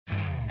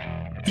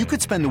You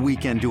could spend the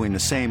weekend doing the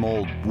same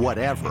old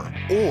whatever,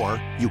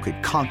 or you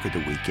could conquer the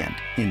weekend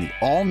in the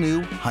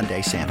all-new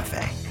Hyundai Santa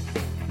Fe.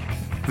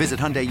 Visit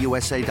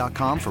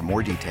HyundaiUSA.com for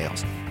more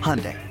details.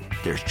 Hyundai,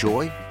 there's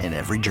joy in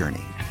every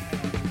journey.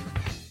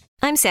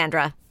 I'm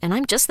Sandra, and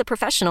I'm just the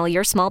professional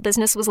your small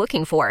business was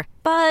looking for.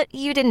 But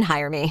you didn't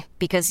hire me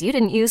because you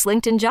didn't use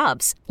LinkedIn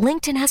Jobs.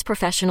 LinkedIn has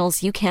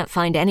professionals you can't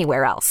find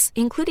anywhere else,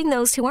 including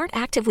those who aren't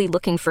actively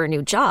looking for a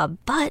new job,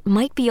 but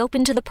might be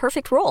open to the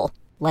perfect role,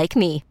 like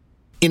me.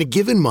 In a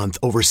given month,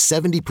 over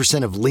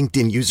 70% of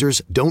LinkedIn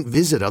users don't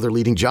visit other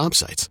leading job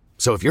sites.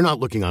 So if you're not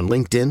looking on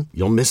LinkedIn,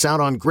 you'll miss out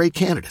on great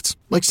candidates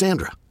like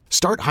Sandra.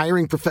 Start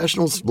hiring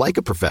professionals like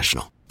a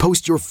professional.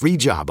 Post your free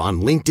job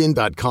on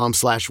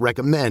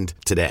linkedin.com/recommend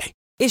today.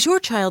 Is your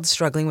child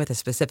struggling with a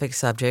specific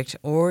subject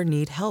or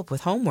need help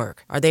with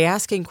homework? Are they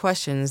asking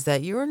questions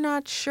that you're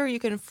not sure you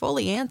can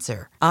fully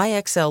answer?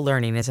 IXL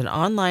Learning is an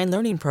online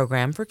learning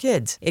program for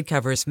kids. It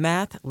covers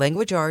math,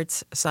 language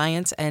arts,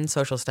 science, and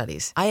social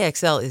studies.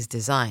 IXL is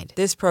designed.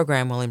 This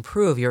program will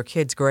improve your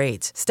kids'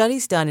 grades.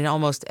 Studies done in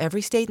almost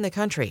every state in the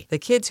country. The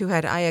kids who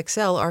had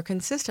IXL are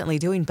consistently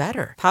doing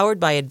better. Powered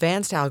by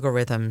advanced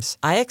algorithms,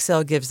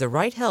 IXL gives the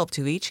right help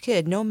to each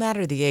kid no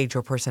matter the age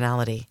or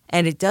personality.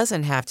 And it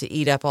doesn't have to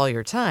eat up all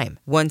your time.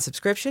 One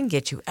subscription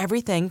gets you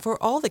everything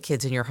for all the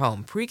kids in your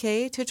home,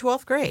 pre-K to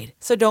 12th grade.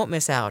 So don't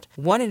miss out.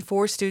 1 in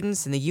 4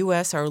 students in the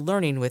U.S. are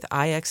learning with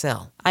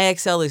IXL.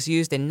 IXL is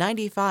used in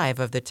 95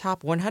 of the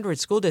top 100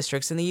 school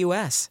districts in the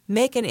U.S.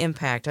 Make an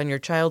impact on your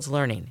child's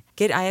learning.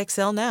 Get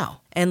IXL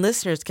now. And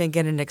listeners can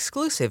get an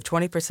exclusive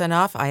 20%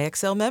 off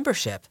IXL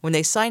membership when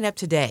they sign up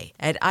today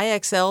at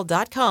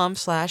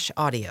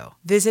IXL.com/audio.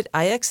 Visit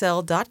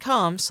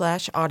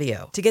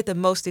IXL.com/audio to get the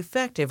most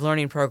effective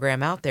learning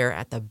program out there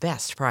at the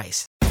best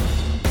price.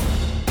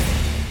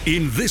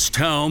 In this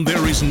town,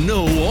 there is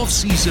no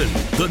off-season.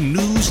 The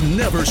news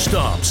never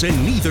stops,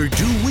 and neither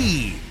do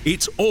we.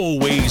 It's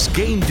always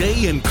game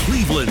day in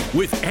Cleveland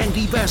with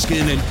Andy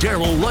Baskin and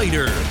Daryl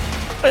Ryder.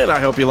 And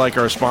I hope you like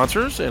our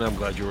sponsors, and I'm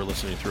glad you were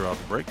listening throughout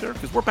the break there,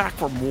 because we're back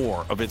for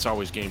more of It's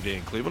Always Game Day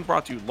in Cleveland,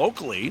 brought to you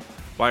locally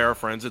by our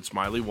friends at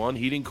Smiley One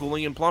Heating,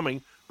 Cooling, and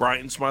Plumbing.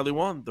 Bryant Smiley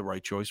One, the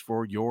right choice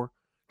for your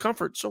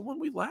comfort. So when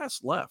we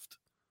last left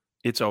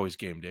It's Always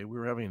Game Day, we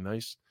were having a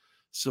nice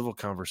civil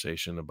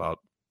conversation about,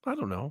 I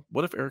don't know,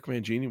 what if Eric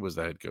Mangini was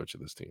the head coach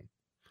of this team?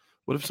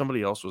 What if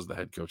somebody else was the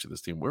head coach of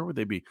this team? Where would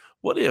they be?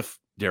 What if,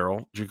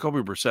 Daryl, Jacoby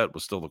Brissett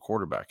was still the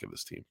quarterback of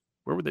this team?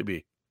 Where would they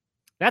be?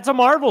 That's a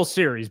Marvel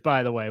series,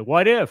 by the way.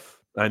 What if?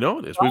 I know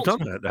it is. We've done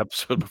that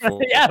episode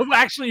before. Yeah,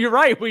 actually, you're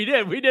right. We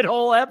did. We did a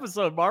whole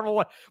episode.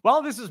 Marvel.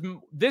 Well, this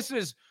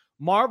is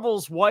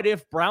Marvel's What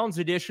If Browns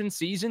edition,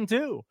 season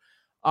 2.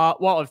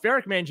 Well, if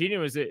Eric Mangini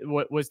was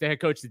the head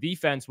coach, the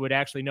defense would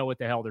actually know what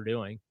the hell they're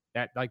doing.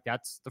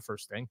 That's the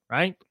first thing,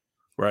 right?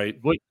 Right.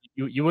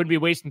 You wouldn't be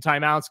wasting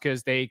timeouts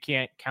because they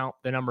can't count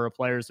the number of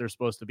players they're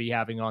supposed to be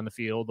having on the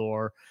field,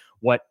 or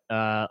what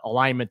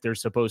alignment they're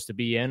supposed to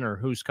be in, or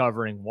who's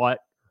covering what.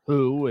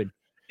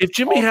 If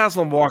Jimmy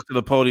Haslam walked to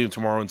the podium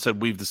tomorrow and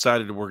said, we've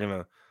decided we're going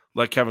to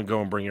let Kevin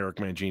go and bring Eric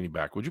Mangini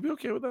back, would you be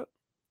okay with that?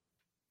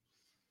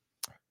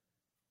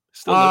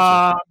 Still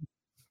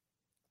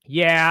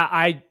yeah,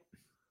 I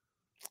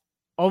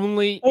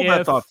only hold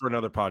that thought for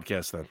another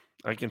podcast then.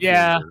 I can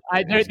there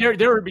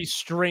would be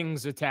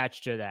strings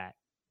attached to that.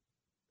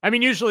 I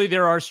mean, usually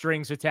there are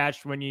strings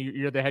attached when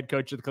you're the head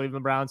coach of the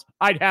Cleveland Browns.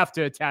 I'd have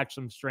to attach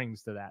some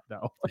strings to that,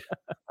 though.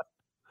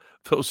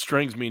 Those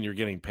strings mean you're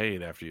getting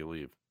paid after you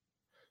leave.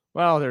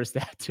 Well, there's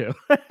that too.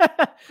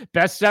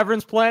 Best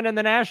severance plan in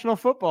the National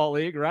Football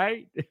League,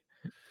 right?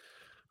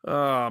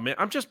 Man,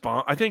 I'm just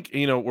bummed. I think,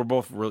 we're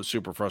both really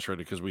super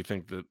frustrated because we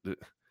think that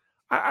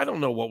I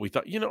don't know what we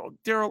thought.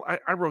 Daryl,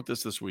 I wrote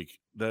this week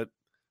that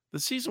the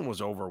season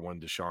was over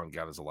when Deshaun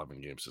got his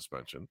 11-game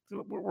suspension.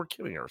 We're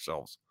kidding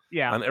ourselves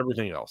on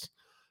everything else.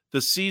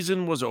 The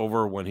season was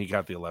over when he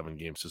got the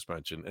 11-game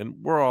suspension, and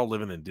we're all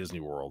living in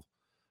Disney World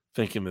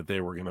thinking that they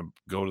were going to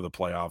go to the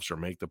playoffs or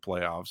make the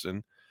playoffs.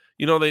 And,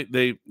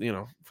 they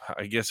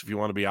I guess if you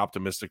want to be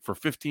optimistic, for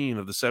 15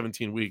 of the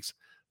 17 weeks,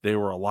 they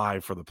were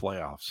alive for the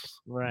playoffs.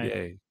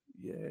 Right.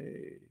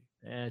 Yay.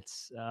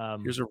 It's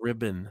here's a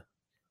ribbon.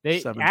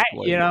 They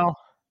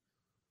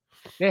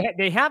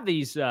have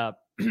these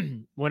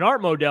when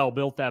Art Modell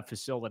built that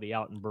facility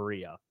out in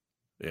Berea.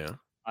 Yeah.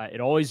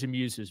 It always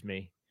amuses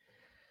me.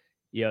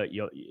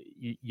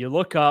 You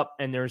look up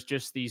and there's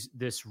just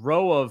this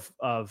row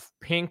of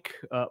pink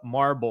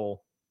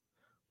marble.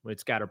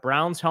 It's got a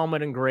Browns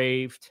helmet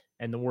engraved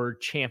and the word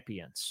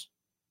champions.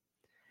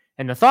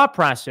 And the thought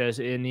process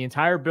in the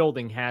entire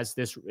building has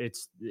this,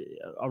 it's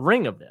a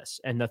ring of this.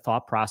 And the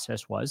thought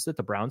process was that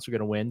the Browns are going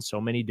to win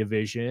so many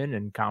division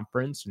and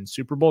conference and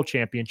Super Bowl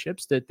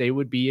championships that they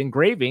would be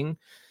engraving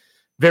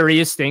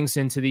various things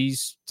into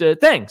these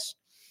things.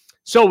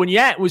 So when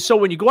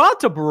you go out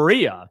to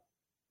Berea,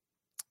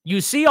 you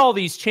see all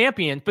these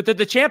champions, but they're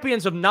the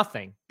champions of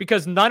nothing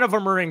because none of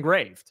them are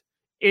engraved.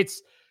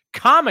 It's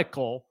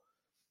comical,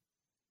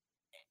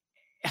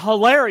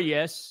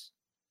 hilarious,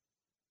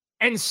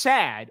 and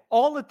sad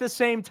all at the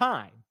same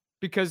time.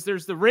 because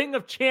there's the ring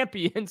of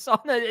champions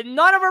on the,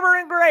 none of them are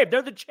engraved.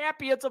 They're the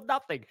champions of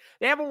nothing.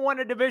 They haven't won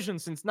a division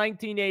since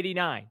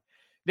 1989.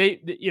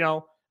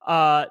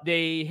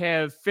 They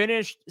have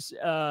finished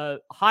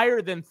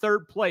higher than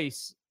third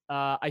place,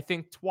 I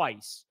think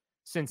twice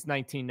since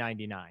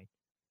 1999,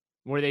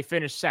 where they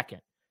finished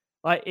second.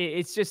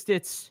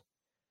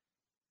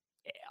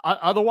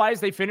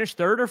 Otherwise they finish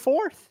third or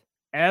fourth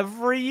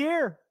every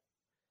year.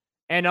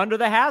 And under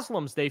the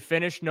Haslams, they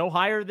finished no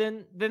higher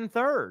than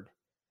third.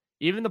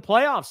 Even the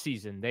playoff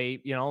season, they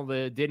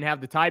didn't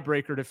have the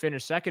tiebreaker to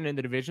finish second in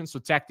the division. So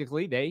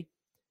technically they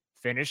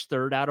finished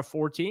third out of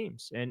 4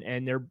 teams,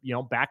 and they're,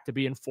 back to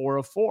being 4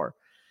 of 4.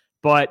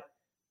 But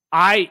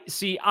I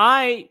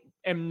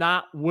am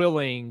not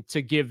willing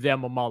to give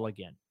them a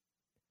mulligan.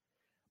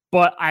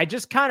 But I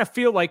just kind of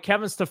feel like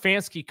Kevin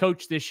Stefanski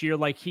coached this year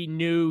like he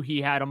knew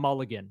he had a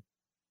mulligan.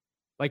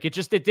 Like it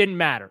didn't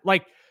matter.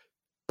 Like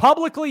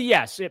publicly,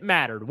 yes, it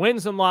mattered.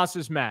 Wins and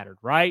losses mattered,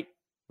 right?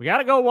 We got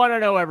to go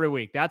 1-0 every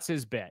week. That's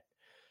his bet.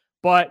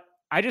 But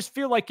I just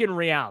feel like in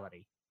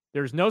reality,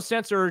 there's no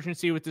sense of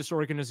urgency with this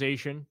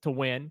organization to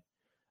win.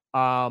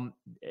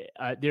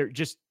 They're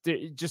just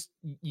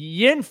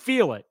you didn't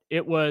feel it.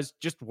 It was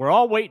just, we're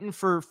all waiting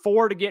for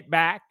 4 to get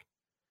back.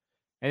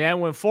 And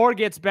then when 4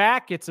 gets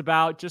back, it's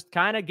about just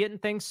kind of getting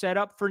things set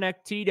up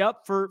teed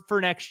up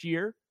for next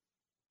year.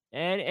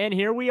 And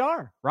here we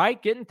are, right?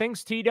 Getting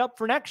things teed up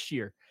for next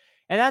year.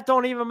 And that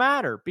don't even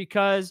matter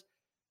because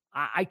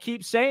I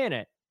keep saying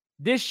it.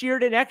 This year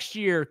to next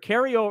year,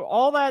 carry over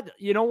all that,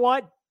 you know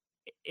what?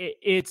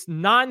 It's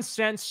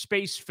nonsense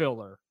space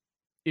filler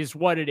is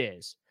what it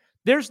is.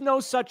 There's no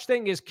such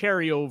thing as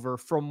carryover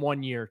from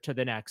one year to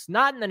the next.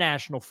 Not in the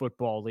National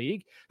Football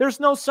League.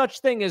 There's no such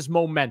thing as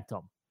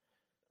momentum.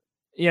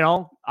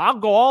 I'll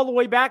go all the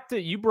way back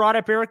to, you brought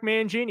up Eric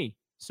Mangini.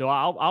 So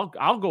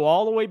I'll go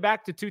all the way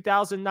back to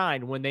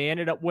 2009 when they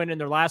ended up winning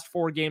their last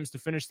 4 games to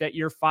finish that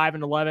year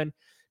 5-11.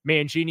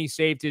 Mangini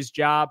saved his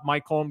job.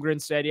 Mike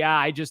Holmgren said,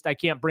 I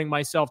can't bring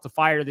myself to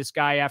fire this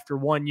guy after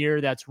 1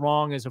 year. That's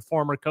wrong. As a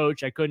former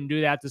coach, I couldn't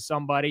do that to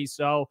somebody.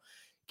 So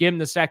give him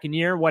the second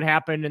year. What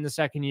happened in the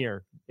second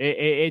year?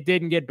 It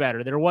didn't get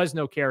better. There was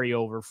no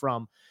carryover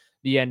from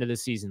the end of the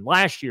season.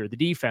 Last year, the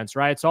defense,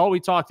 right? It's all we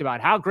talked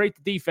about, how great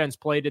the defense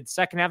played at the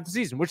second half of the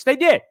season, which they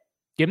did.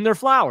 Give them their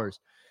flowers.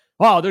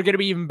 Oh, they're going to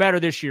be even better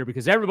this year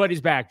because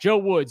everybody's back. Joe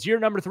Woods, year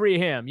number 3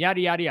 of him,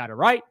 yada, yada, yada,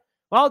 right?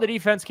 Well, the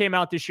defense came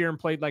out this year and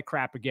played like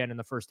crap again in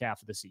the first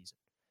half of the season.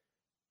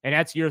 And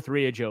that's year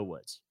 3 of Joe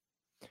Woods.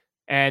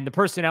 And the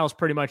personnel is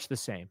pretty much the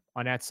same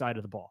on that side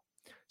of the ball.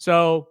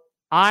 So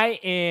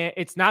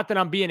it's not that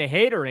I'm being a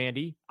hater,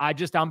 Andy.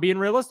 I'm being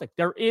realistic.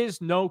 There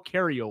is no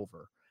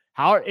carryover.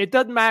 It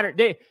doesn't matter.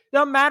 It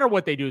doesn't matter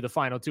what they do the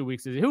final 2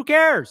 weeks. Who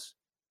cares?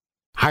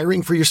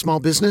 Hiring for your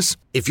small business?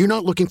 If you're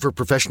not looking for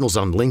professionals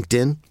on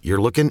LinkedIn,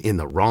 you're looking in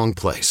the wrong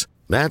place.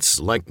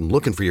 That's like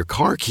looking for your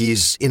car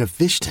keys in a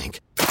fish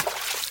tank.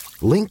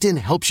 LinkedIn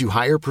helps you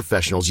hire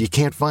professionals you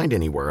can't find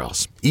anywhere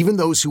else, even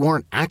those who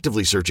aren't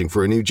actively searching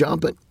for a new job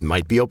but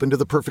might be open to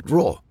the perfect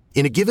role.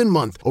 In a given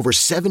month, over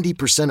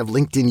 70% of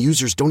LinkedIn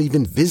users don't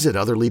even visit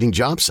other leading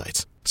job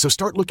sites. So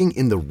start looking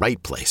in the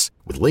right place.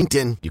 With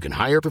LinkedIn, you can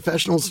hire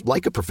professionals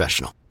like a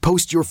professional.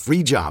 Post your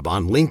free job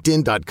on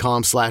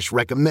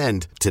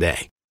linkedin.com/recommend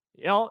today.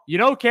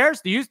 Who cares?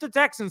 The Houston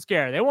Texans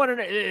care. They want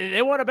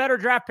a better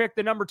draft pick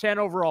than number 10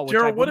 overall.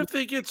 Gerald, what if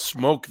they get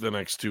smoked the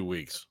next 2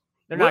 weeks?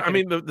 The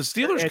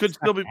Steelers could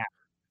still be.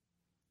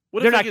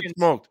 What if they get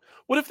smoked?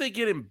 What if they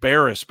get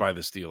embarrassed by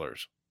the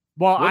Steelers?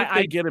 Well, what if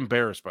they get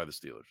embarrassed by the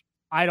Steelers?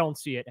 I don't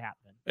see it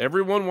happening.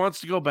 Everyone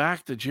wants to go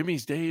back to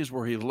Jimmy's days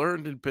where he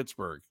learned in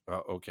Pittsburgh.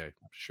 Okay,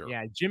 sure.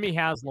 Yeah, Jimmy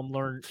Haslam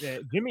learned.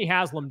 Jimmy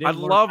Haslam did. I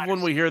love when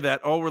we hear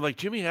that. Oh, we're like,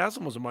 Jimmy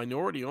Haslam was a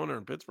minority owner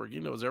in Pittsburgh. He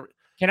knows everything.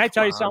 Can I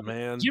tell you something,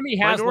 man? Jimmy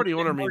Haslam. Minority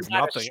owner means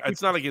nothing.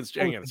 It's not against.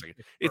 Hang on a second.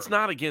 It's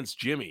not against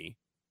Jimmy.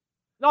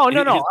 No. I'm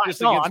not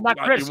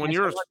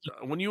criticizing.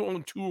 When you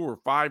own 2 or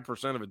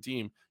 5% of a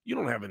team, you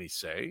don't have any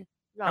say.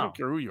 No. I don't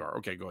care who you are.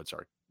 Okay, go ahead.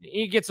 Sorry.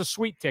 He gets a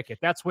sweet ticket.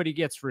 That's what he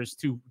gets for his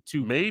 2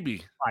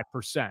 maybe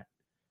 5%.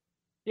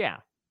 Yeah.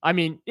 I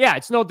mean, yeah,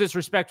 it's no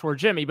disrespect toward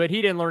Jimmy, but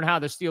he didn't learn how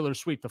the Steelers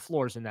sweep the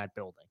floors in that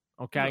building.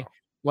 Okay.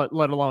 No.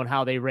 Let alone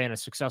how they ran a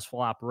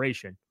successful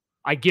operation.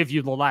 I give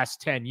you the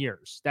last 10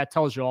 years. That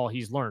tells you all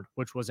he's learned,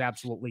 which was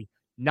absolutely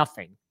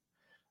nothing.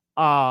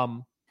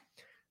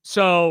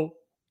 So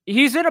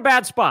he's in a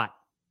bad spot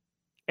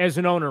as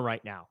an owner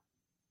right now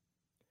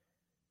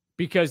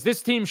because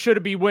this team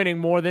should be winning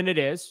more than it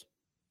is.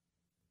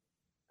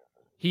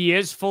 He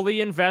is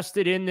fully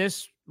invested in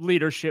this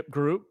leadership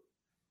group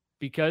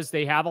because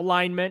they have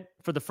alignment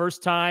for the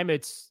first time.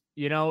 It's,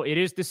 it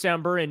is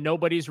December and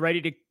nobody's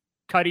ready to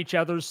cut each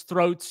other's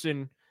throats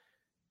and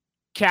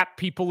cap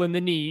people in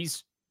the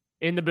knees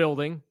in the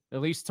building,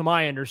 at least to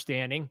my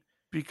understanding.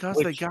 Because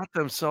they got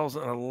themselves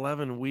an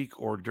 11-week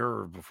hors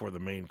d'oeuvre before the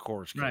main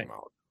course came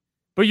out.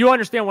 But you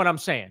understand what I'm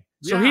saying.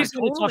 So he's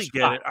totally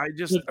get it.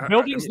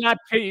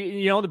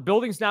 the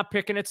building's not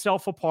picking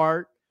itself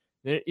apart.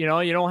 You know,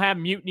 you don't have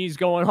mutinies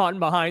going on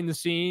behind the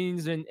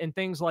scenes and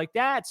things like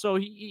that. So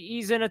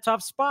he's in a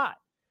tough spot.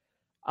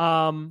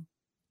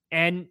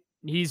 And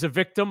he's a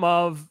victim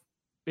of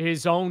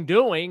his own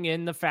doing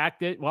in the fact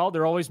that, well,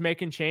 they're always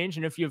making change.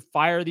 And if you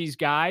fire these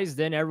guys,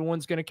 then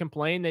everyone's going to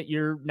complain that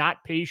you're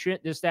not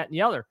patient, this, that, and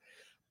the other.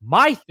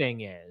 My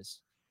thing is,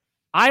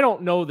 I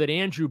don't know that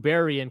Andrew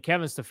Berry and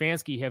Kevin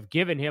Stefanski have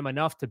given him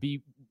enough to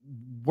be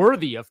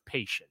worthy of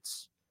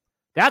patience.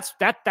 That's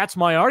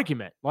my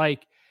argument.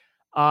 Like,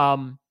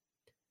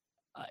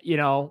 you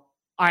know,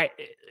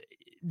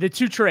 the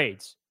two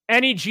trades,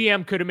 any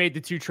GM could have made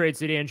the two trades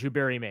that Andrew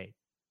Berry made.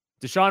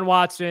 Deshaun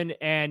Watson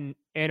and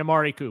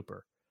Amari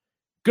Cooper.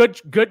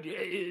 Good.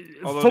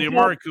 Although the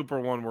Amari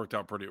Cooper one worked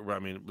out pretty. I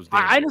mean, it was.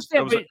 I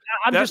understand, but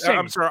I'm just saying.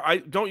 I'm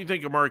sorry. Don't you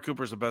think Amari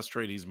Cooper's the best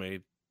trade he's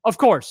made? Of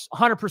course,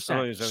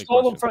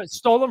 100%.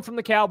 Stole him from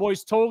the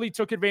Cowboys. Totally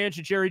took advantage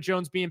of Jerry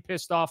Jones being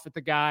pissed off at the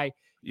guy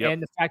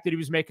and the fact that he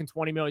was making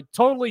 $20 million.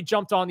 Totally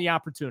jumped on the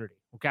opportunity.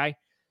 Okay.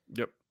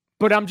 Yep.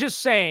 But I'm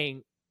just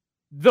saying,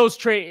 those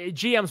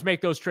GMs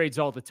make those trades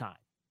all the time.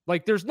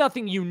 Like, there's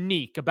nothing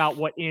unique about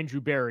what Andrew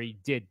Berry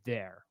did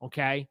there,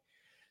 okay?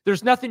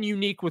 There's nothing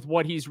unique with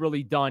what he's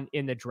really done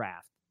in the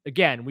draft.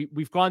 Again,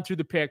 we've gone through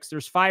the picks.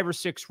 There's 5 or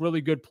 6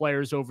 really good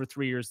players over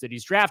 3 years that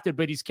he's drafted,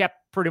 but he's kept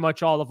pretty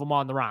much all of them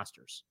on the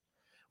rosters,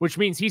 which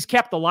means he's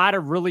kept a lot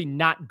of really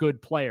not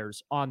good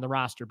players on the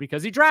roster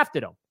because he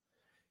drafted them.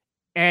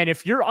 And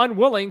if you're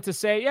unwilling to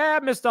say, yeah,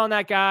 I missed on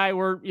that guy,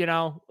 or, you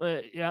know,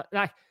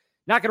 not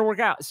going to work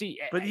out. See,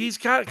 but he's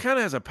kind of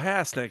has a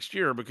pass next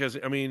year because,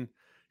 I mean,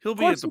 he'll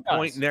be at the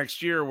point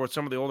next year where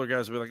some of the older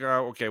guys will be like,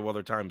 oh, okay, well,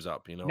 their time's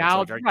up. You know,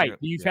 now, like,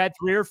 you've had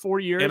 3 or 4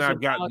 years. And I've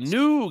got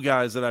new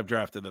guys that I've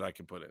drafted that I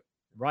can put in.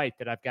 Right.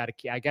 That I got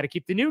to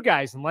keep the new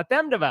guys and let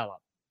them develop.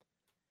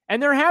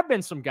 And there have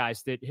been some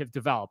guys that have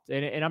developed,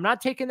 and I'm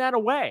not taking that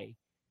away.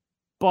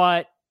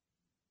 But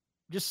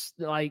just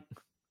like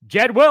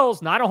Jed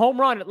Wills, not a home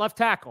run at left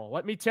tackle.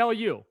 Let me tell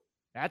you,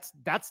 that's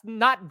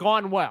not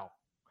gone well.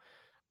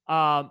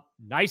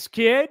 Nice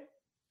kid.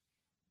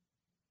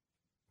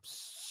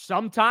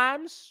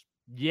 Sometimes,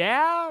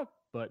 yeah,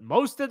 but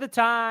most of the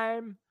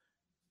time,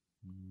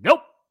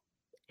 nope,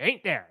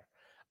 ain't there.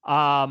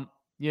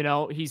 You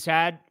know, he's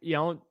had, you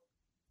know,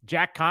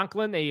 Jack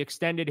Conklin, they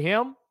extended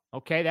him.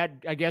 Okay, that,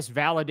 I guess,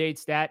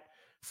 validates that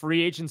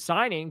free agent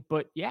signing.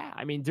 But yeah,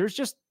 I mean, there's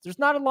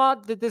not a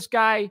lot that this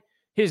guy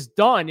has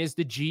done as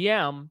the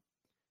GM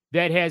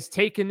that has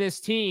taken this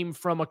team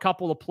from a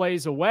couple of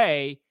plays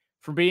away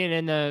from being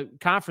in the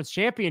conference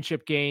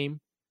championship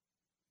game.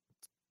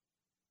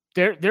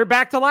 They're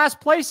back to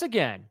last place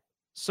again.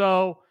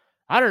 So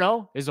I don't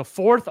know. Is a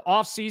 4th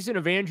offseason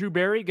of Andrew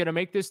Berry going to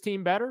make this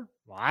team better?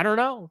 Well, I don't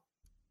know.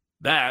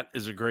 That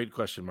is a great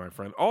question, my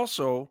friend.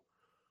 Also,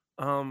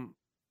 why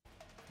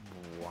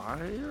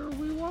are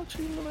we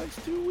watching the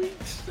next 2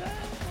 weeks?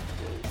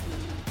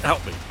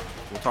 Help me.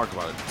 We'll talk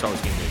about it. It's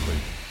always game day quick.